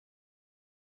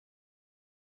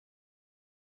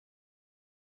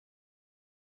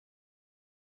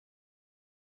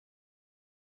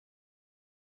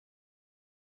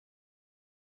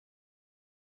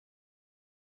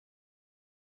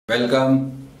Welcome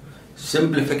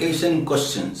simplification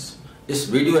questions. इस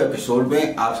video episode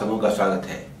में आप सबों का स्वागत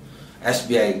है।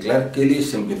 एसबीआई क्लर्क के लिए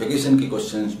सिंप्लीफिकेशन के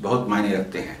क्वेश्चंस बहुत मायने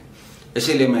रखते हैं,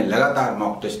 इसीलिए मैं लगातार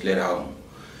मॉक टेस्ट ले रहा हूँ।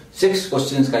 6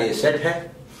 क्वेश्चंस का ये सेट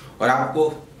है और आपको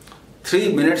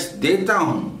 3 मिनट्स देता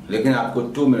हूँ, लेकिन आपको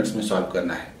 2 मिनट्स में सॉल्व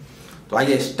करना है। तो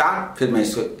आइए स्टार्ट, फिर मैं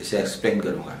इसे एक्सप्लेन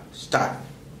करूंगा।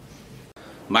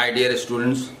 स्टार्ट। माय डियर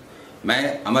स्टूडेंट्स,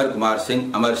 मैं अमर कुमार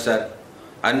सिंह अमर सर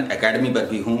अन अकेडमी पर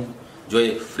भी हूँ, जो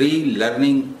एक फ्री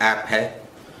लर्निंग ऐप है।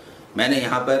 मैंने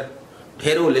यहाँ पर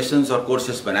ढेरों लेसन्स और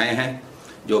कोर्सेस बनाए हैं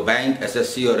जो बैंक,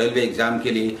 एसएससी और रेलवे एग्जाम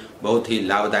के लिए बहुत ही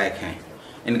लाभदायक हैं।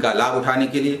 इनका लाभ उठाने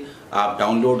के लिए आप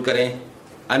डाउनलोड करें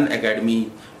अन academy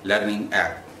learning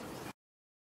app.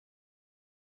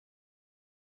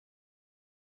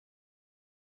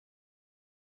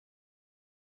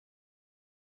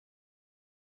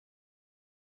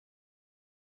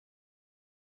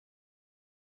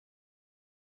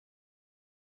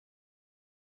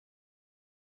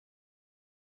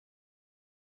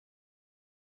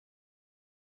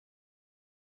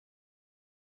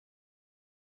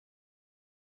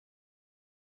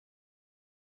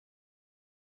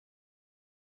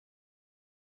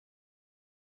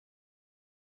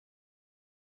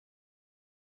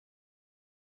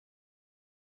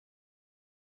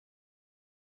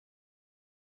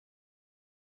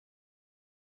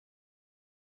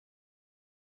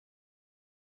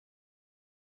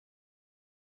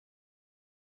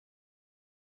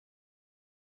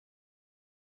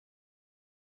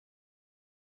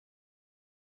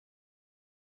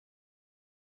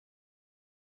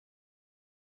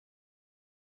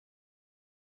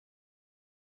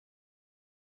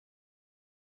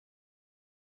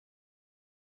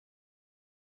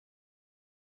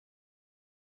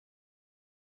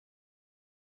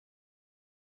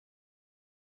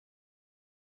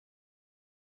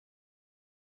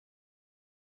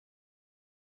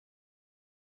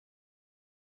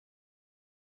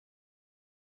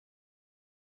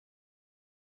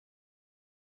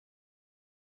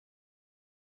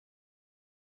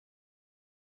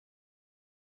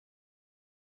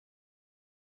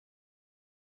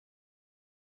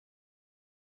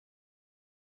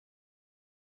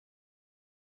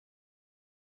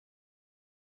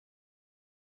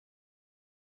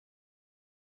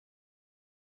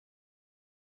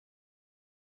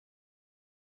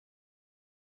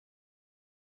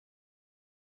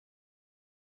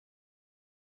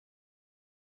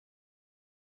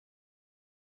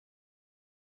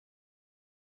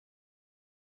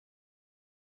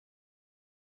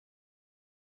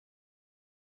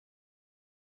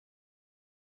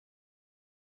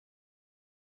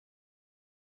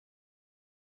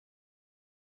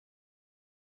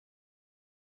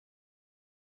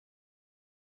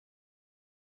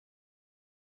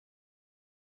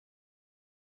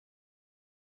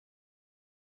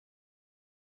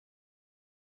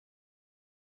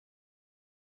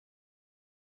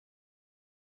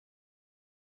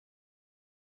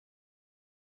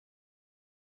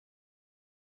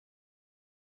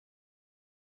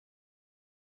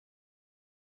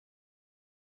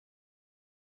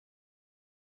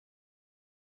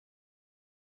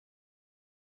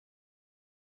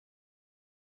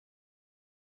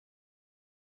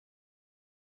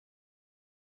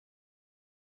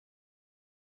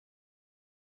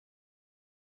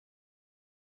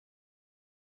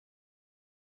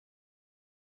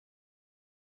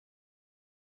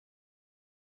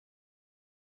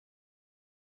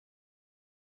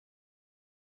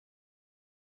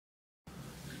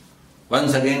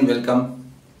 Once again welcome.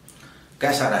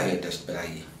 कैसा रहा ये टेस्ट?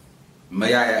 बताइए,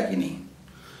 मजा आया कि नहीं?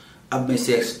 अब मैं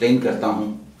इसे एक्सप्लेन करता हूं।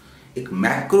 एक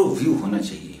मैक्रो व्यू होना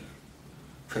चाहिए,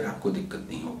 फिर आपको दिक्कत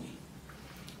नहीं होगी।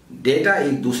 डेटा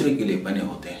एक दूसरे के लिए बने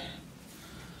होते हैं।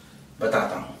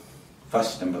 बताता हूं।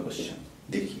 फर्स्ट नंबर क्वेश्चन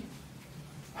देखिए,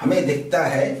 हमें दिखता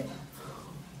है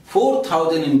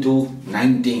 4000 इंटू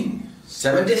 19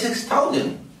 76,000,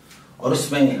 और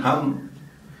उसमें हम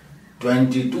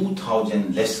 22,000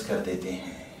 लेस कर देते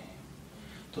हैं।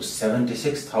 तो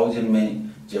 76,000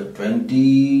 में जब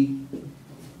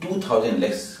 22,000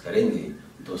 लेस करेंगे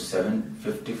तो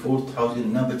 54,000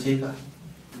 ना बचेगा।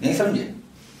 नहीं समझे?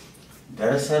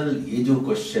 दरअसल ये जो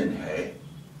क्वेश्चन है,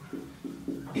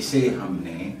 इसे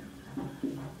हमने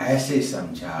ऐसे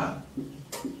समझा,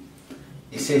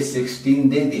 इसे 16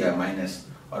 दे दिया माइनस,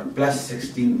 और प्लस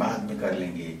 16 बाद में कर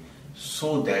लेंगे, so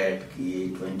that कि ये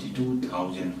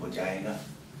 22,000 हो जाएगा।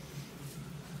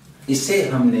 इसे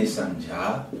हमने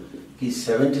समझा कि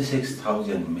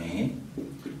 76,000 में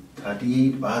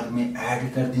 38 बाद में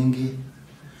ऐड कर देंगे,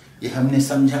 ये हमने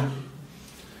समझा।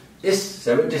 इस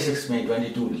 76 में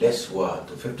 22 लेस हुआ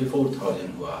तो 54,000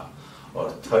 हुआ,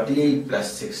 और 38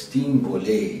 प्लस 16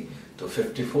 बोले तो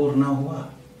 54 ना हुआ,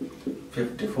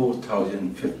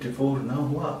 54,054 ना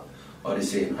हुआ, और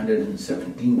इसे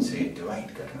 117 से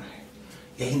डिवाइड करना है।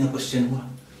 यही ना क्वेश्चन हुआ।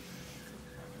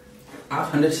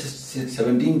 आप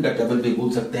 117 का डबल भी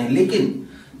बोल सकते हैं, लेकिन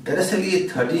दरअसल ये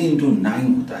 30 इंटू 9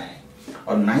 होता है,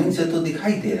 और 9 से तो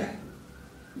दिखाई दे रहा है,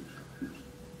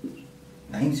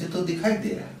 9 से तो दिखाई दे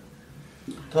रहा है,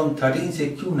 तो हम 13 से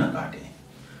क्यों ना काटें।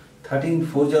 13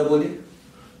 4 जा बोले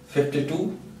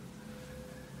 52,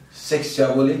 6 जा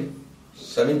बोले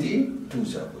 78, 2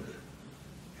 जा बोले,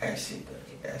 ऐसे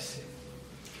करके ऐसे,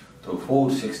 तो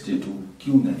 462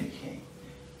 क्यों ना लिखें।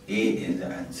 ए इज द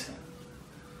आंसर।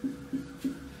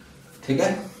 ठीक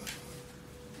है।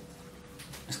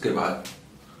 इसके बाद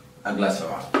अगला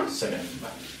सवाल, सेकंड नंबर।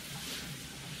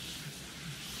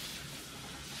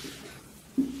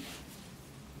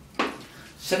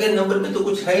 सेकंड नंबर में तो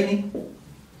कुछ है ही नहीं।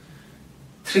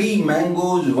 3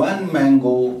 मैंगोज 1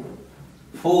 मैंगो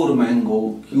 4 मैंगो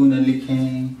क्यों न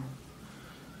लिखें।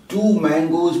 2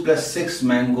 मैंगोज प्लस 6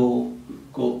 मैंगो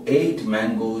को 8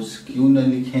 मैंगोज क्यों न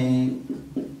लिखें।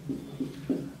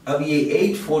 अब ये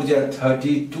 8 4 जा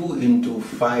 32 इंटू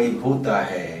 5 होता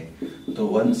है, तो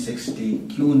 160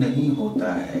 क्यों नहीं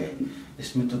होता है।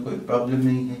 इसमें तो कोई प्रॉब्लम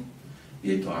नहीं है,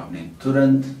 ये तो आपने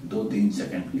तुरंत 2-3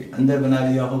 सेकंड के अंदर बना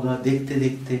लिया होगा देखते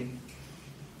देखते।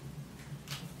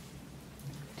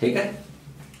 ठीक है।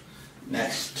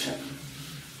 नेक्स्ट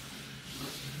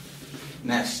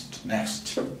नेक्स्ट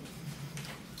नेक्स्ट,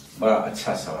 बड़ा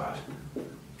अच्छा सवाल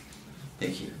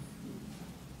देखिए।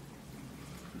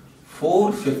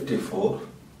 454,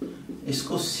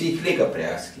 इसको सीखने का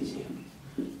प्रयास कीजिए।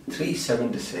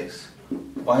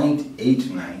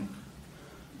 376.89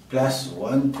 प्लस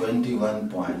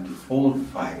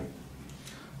 121.45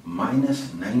 माइनस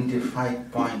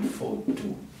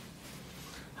 95.42।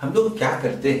 हम लोग क्या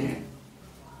करते हैं,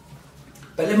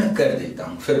 पहले मैं कर देता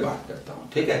हूं फिर बात करता हूं।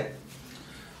 ठीक है।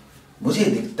 मुझे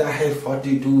दिखता है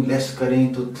 42 लेस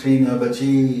करें तो 3 ना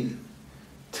बचे,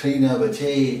 3 ना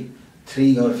बचे,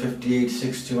 3 और 58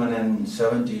 61 एंड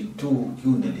 72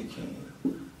 क्यों न लिखें,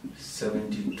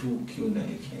 72 क्यों न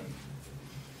लिखें।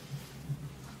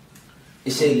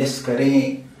 इसे लेस करें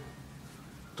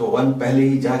तो 1 पहले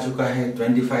ही जा चुका है,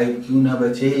 25 क्यों ना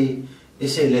बचे।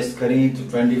 इसे लेस करें तो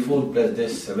 24 प्लस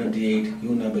दिस 78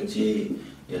 क्यों ना बचे।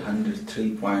 ये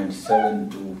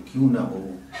 103.72 क्यों ना हो,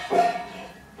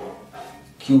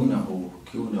 क्यों ना हो,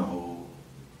 क्यों ना हो,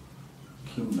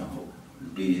 क्यों ना हो।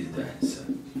 B is the answer.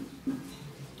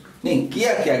 नहीं,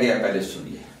 किया क्या गया पहले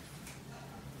सुनिए,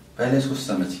 पहले इसको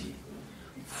समझिए।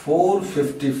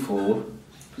 454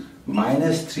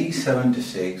 माइनस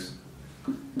 376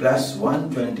 प्लस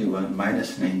 121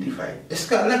 माइनस 95,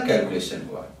 इसका अलग कैलकुलेशन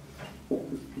हुआ,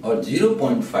 और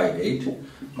 0.58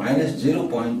 माइनस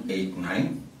 0.89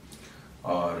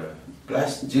 और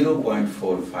प्लस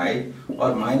 0.45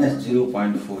 और माइनस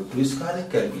 0.42, इसका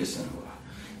अलग कैलकुलेशन हुआ।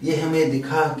 ये हमें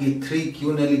दिखा कि 3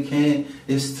 क्यों न लिखें,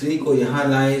 इस 3 को यहां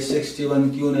लाए, 61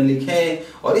 क्यों न लिखें,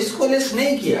 और इसको लेस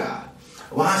नहीं किया,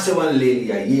 वहां से 1 ले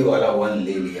लिया, ये वाला 1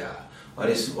 ले लिया, और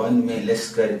इस 1 में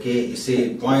लेस करके इसे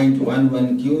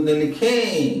 0.11 क्यों न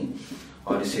लिखें,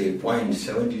 और इसे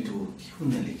 0.72 क्यों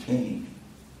न लिखें।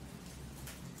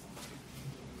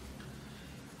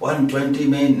 120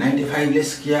 में 95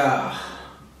 लेस किया,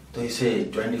 तो इसे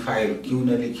 25 क्यों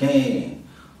न लिखें,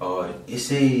 और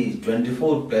इसे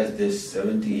 24 प्लस दिस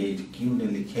 78 क्यों न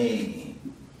लिखें।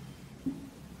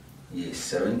 ये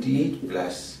 78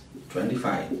 प्लस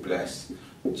 25 प्लस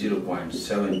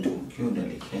 0.72 क्यों न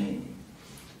लिखें।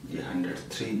 ये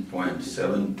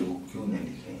 103.72 क्यों न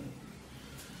लिखें।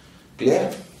 क्लियर,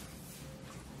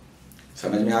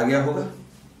 समझ में आ गया होगा।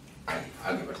 आइए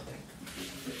आगे बढ़ते हैं।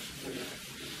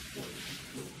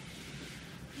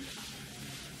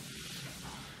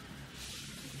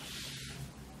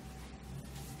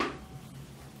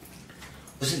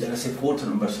 उसी तरह से 4th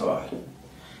नंबर सवाल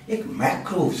एक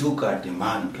मैक्रो व्यू का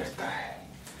डिमांड करता है।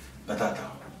 बताता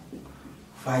हूं।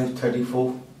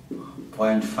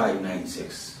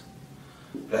 534.596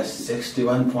 plus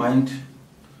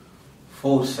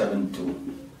 61.472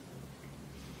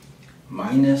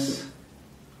 minus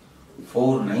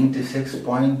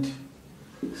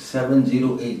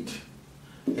 496.708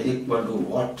 is equal to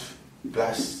what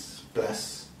plus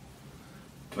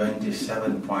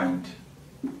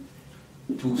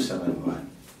 27.271।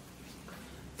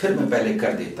 फिर मैं पहले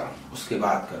कर देता हूं, उसके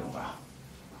बाद करूंगा।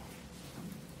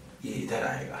 ये इधर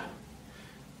आएगा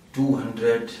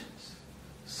 200,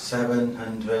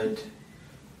 700,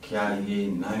 क्या ये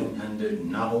 900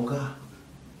 ना होगा।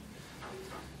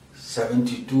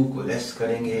 72 को लेस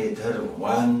करेंगे इधर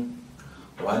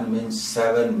 1 मीन्स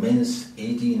 7 मीन्स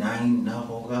 89 ना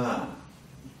होगा।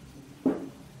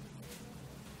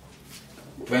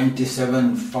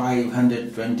 27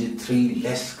 523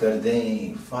 लेस कर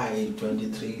दें,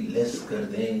 523 लेस कर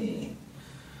दें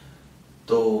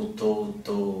तो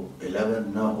 11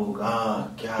 ना होगा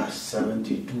क्या?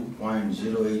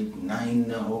 72.089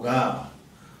 ना होगा?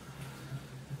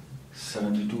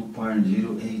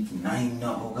 72.089 ना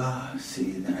होगा। See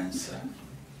the answer.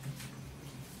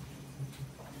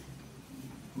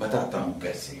 बताता हूं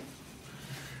कैसे।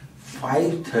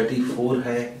 534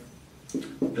 है,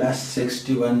 प्लस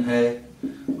 61 है,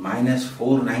 माइनस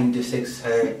 496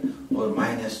 है और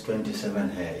माइनस 27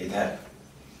 है इधर।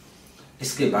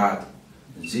 इसके बाद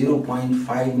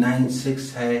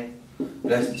 0.596 है,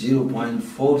 प्लस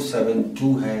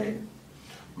 0.472 है,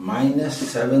 माइनस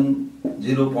 0.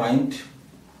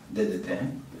 दे देते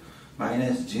हैं,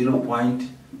 माइनस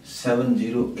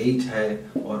 0.708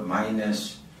 है और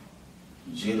माइनस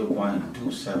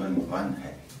 0.271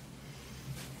 है।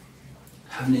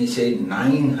 हमने इसे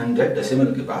 900 डेसिमल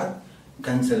के बाद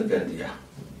कैंसिल कर दिया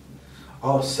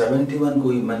और 71 को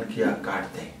ही मन किया काट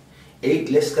दें। 8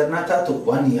 लेस करना था तो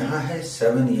 1 यहां है,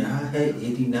 7 यहां है,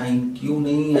 89 क्यों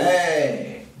नहीं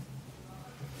है?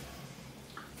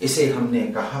 इसे हमने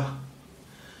कहा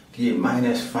कि ये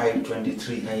माइनस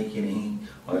 523 है कि नहीं,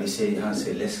 और इसे यहां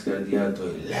से लेस कर दिया तो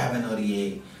 11 और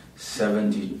ये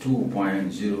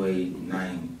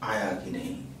 72.089 आया कि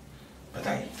नहीं?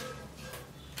 बताइए।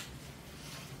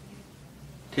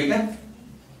 ठीक है।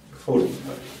 4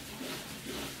 नंबर।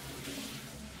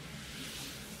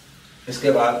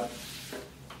 इसके बाद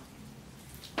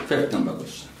 5th number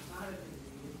question.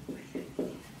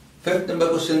 5th number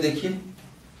question देखिए।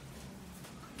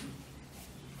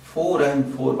 4 and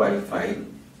 4 by 5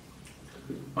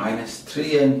 minus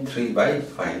 3 and 3 by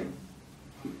 5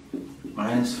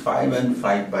 minus 5 and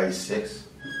 5 by 6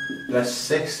 plus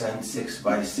 6 and 6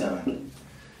 by 7।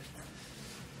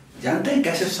 जानते हैं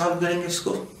कैसे सॉल्व करेंगे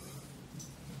इसको?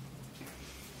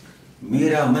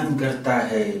 मेरा मन करता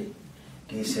है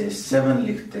कि इसे 7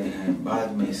 लिखते हैं,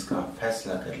 बाद में इसका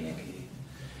फैसला कर लेंगे।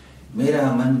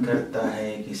 मेरा मन करता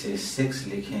है कि इसे 6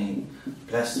 लिखें,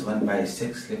 प्लस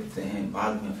 1/6 लिखते हैं,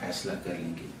 बाद में फैसला कर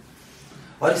लेंगे।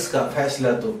 और इसका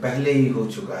फैसला तो पहले ही हो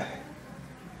चुका है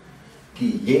कि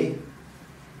ये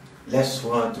लेस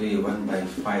हुआ तो ये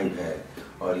 1/5 है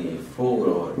और ये 4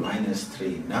 और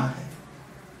 -3 ना है।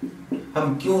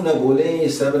 हम क्यों ना बोलें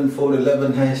 7 4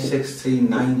 11 है, 6 3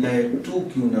 9 है, 2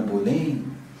 क्यों ना बोलें,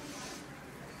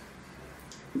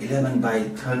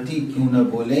 11/30 क्यों ना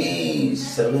बोलें,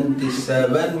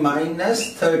 77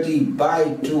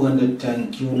 -30/210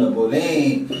 क्यों ना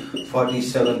बोलें,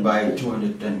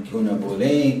 47/210 क्यों ना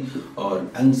बोलें,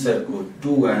 और आंसर को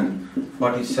 2 and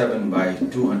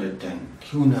 47/210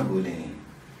 क्यों ना बोलें।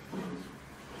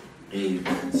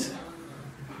 आंसर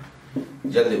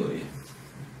जल्दी बोलिए।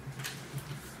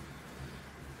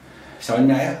 समझ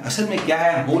में आया? असल में क्या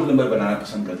है, होल नंबर बनाना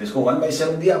पसंद करते हैं। इसको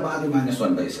 1/7 दिया, बाद में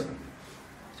 -1/7,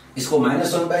 इसको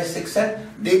 -1/6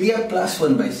 है, दे दिया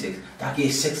 +1/6, ताकि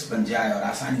ये 6 बन जाए और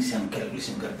आसानी से हम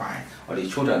कैलकुलेशन कर पाए और ये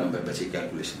छोटा नंबर बचे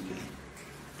कैलकुलेशन के लिए।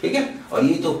 ठीक है। और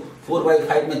ये तो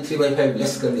 4/5 में 3/5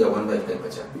 लेस कर दिया, 1/5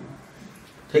 बचा।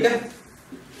 ठीक है।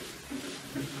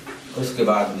 उसके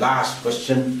बाद लास्ट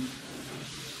क्वेश्चन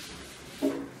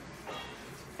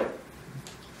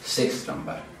 6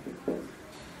 नंबर।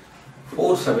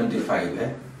 475 है,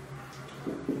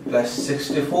 प्लस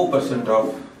 64%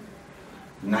 ऑफ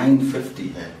 950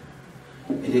 है,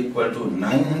 is equal to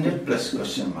 900 plus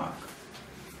question mark.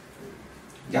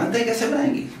 जानते हैं कैसे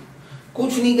बनाएंगे?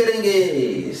 कुछ नहीं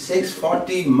करेंगे।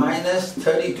 640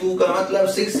 -32 का मतलब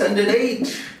 608।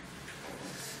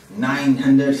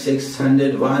 900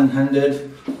 600 100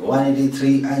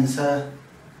 183 आंसर।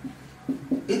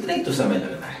 इतना ही तो समय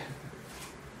लगना है।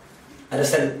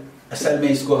 असल में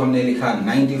इसको हमने लिखा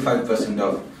 95%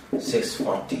 ऑफ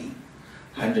 640।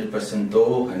 100% तो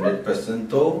 100%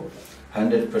 तो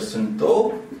 100% तो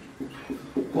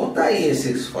होता ही है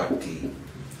 640,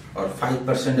 और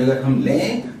 5% अगर हम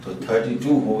लें तो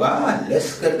 32 होगा,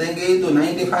 लेस कर देंगे तो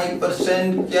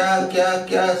 95% क्या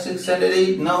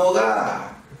 608 ना होगा।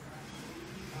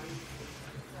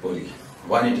 बोलिए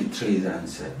 183 is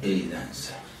answer, A is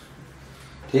answer.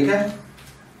 ठीक है।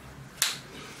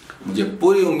 मुझे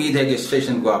पूरी उम्मीद है कि इस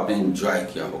सेशन को आपने एंजॉय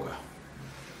किया होगा।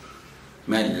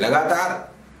 मैं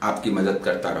लगातार आपकी मदद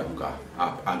करता रहूंगा,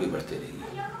 आप आगे बढ़ते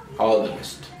रहिए। All the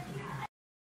best.